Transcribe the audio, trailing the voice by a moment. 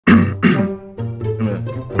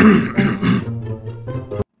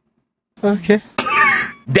Okay.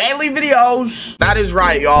 Daily videos. That is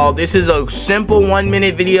right, y'all. This is a simple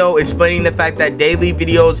 1-minute video explaining the fact that daily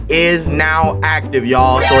videos is now active,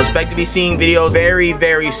 y'all. So expect to be seeing videos very,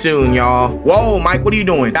 very soon, y'all. Whoa, Mike, what are you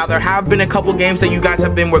doing? Now, there have been a couple games that you guys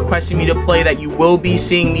have been requesting me to play that you will be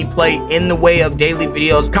seeing me play in the way of daily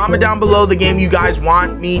videos. Comment down below the game you guys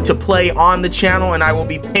want me to play on the channel, and I will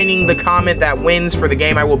be pinning the comment that wins for the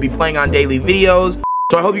game I will be playing on daily videos.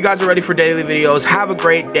 So I hope you guys are ready for daily videos. Have a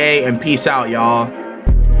great day and peace out, y'all.